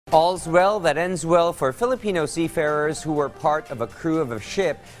All's well that ends well for Filipino seafarers who were part of a crew of a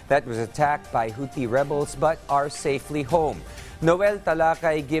ship that was attacked by Houthi rebels but are safely home. Noel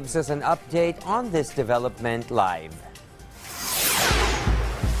Talakay gives us an update on this development live.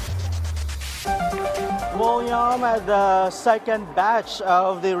 William, the second batch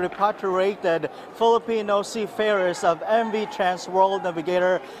of the repatriated Filipino seafarers of MV Transworld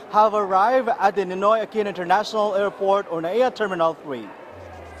Navigator have arrived at the Ninoy Aquino International Airport or NAIA Terminal 3.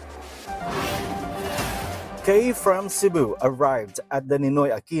 Kay from Cebu arrived at the Ninoy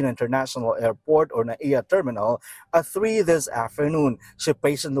Aquino International Airport or NAIA Terminal at 3 this afternoon. She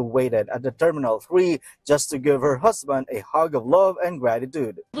patiently waited at the Terminal 3 just to give her husband a hug of love and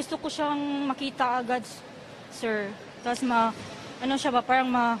gratitude. Gusto ko siyang makita agad, sir. Tapos parang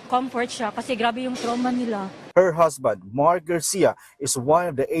ma-comfort siya kasi grabe yung trauma nila. Her husband, Mark Garcia, is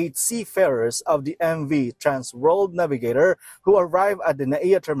one of the 8 seafarers of the MV Transworld Navigator who arrived at the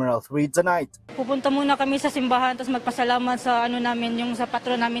NAIA Terminal 3 tonight. Pupunta muna kami sa simbahan tapos magpasalamat sa yung sa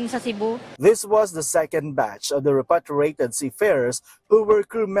patron namin sa Cebu. This was the second batch of the repatriated seafarers who were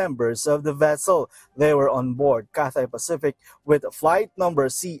crew members of the vessel. They were on board Cathay Pacific with flight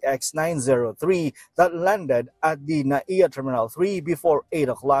number CX903 that landed at the NAIA Terminal 3 before 8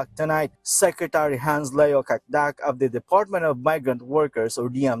 o'clock tonight. Secretary Hans Leo of the Department of Migrant Workers or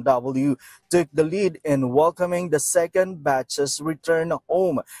DMW took the lead in welcoming the second batch's return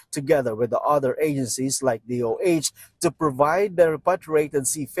home together with the other agencies like DOH to provide the repatriated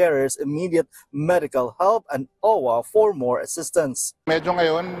seafarers immediate medical help and OWA for more assistance. Medyo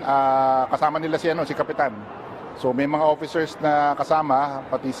ngayon kasama nila si Kapitan. So may mga officers na kasama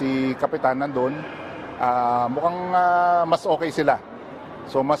pati si Kapitan nandun. Mukhang mas okay sila.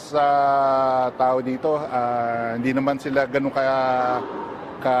 So mas tao dito, hindi naman sila ganun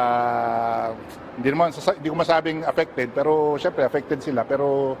hindi ko masabing affected, pero syempre affected sila,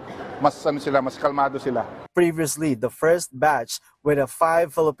 pero mas kalmado sila. Previously, the first batch with a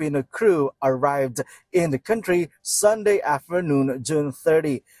 5 Filipino crew arrived in the country Sunday afternoon, June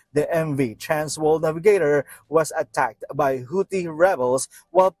 30. The MV Transworld Navigator was attacked by Houthi rebels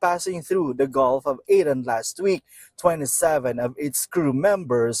while passing through the Gulf of Aden last week. 27 of its crew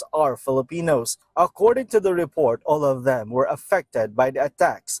members are Filipinos. According to the report, all of them were affected by the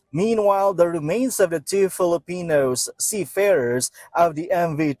attacks. Meanwhile, the remains of the 2 Filipinos seafarers of the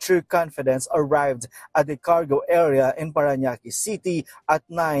MV True Confidence arrived at the cargo area in Parañaque City at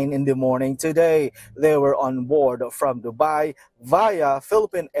 9 in the morning today. They were on board from Dubai via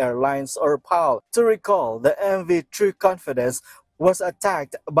Philippine Airlines or PAL. To recall, the MV True Confidence was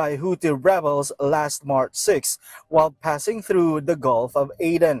attacked by Houthi rebels last March 6 while passing through the Gulf of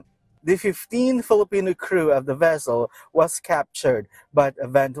Aden. The 15 Filipino crew of the vessel was captured, but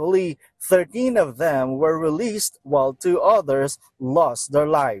eventually 13 of them were released while 2 others lost their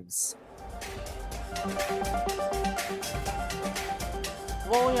lives.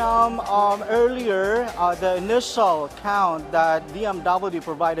 William, earlier, the initial count that DMW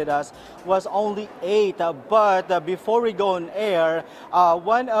provided us was only 8, but before we go on air,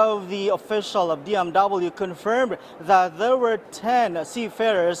 one of the officials of DMW confirmed that there were 10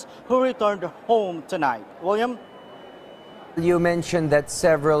 seafarers who returned home tonight. William? You mentioned that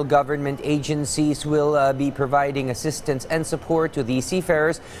several government agencies will be providing assistance and support to these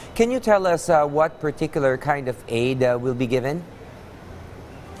seafarers. Can you tell us what particular kind of aid will be given?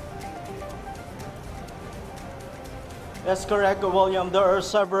 That's correct, William. There are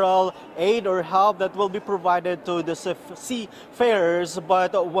several aid or help that will be provided to the seafarers,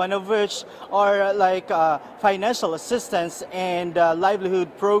 but one of which are like financial assistance and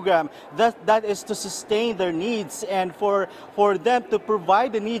livelihood program. That is to sustain their needs and for them to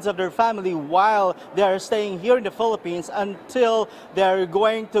provide the needs of their family while they are staying here in the Philippines until they're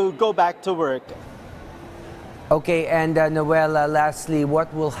going to go back to work. Okay, and Noel, lastly,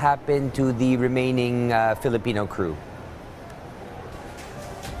 what will happen to the remaining Filipino crew?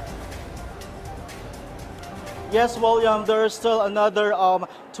 Yes, William, there is still another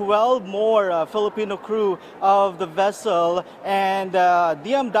 12 more Filipino crew of the vessel, and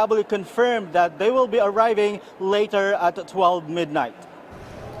DMW confirmed that they will be arriving later at 12 midnight.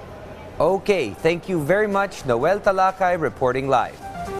 Okay, thank you very much. Noel Talakay reporting live.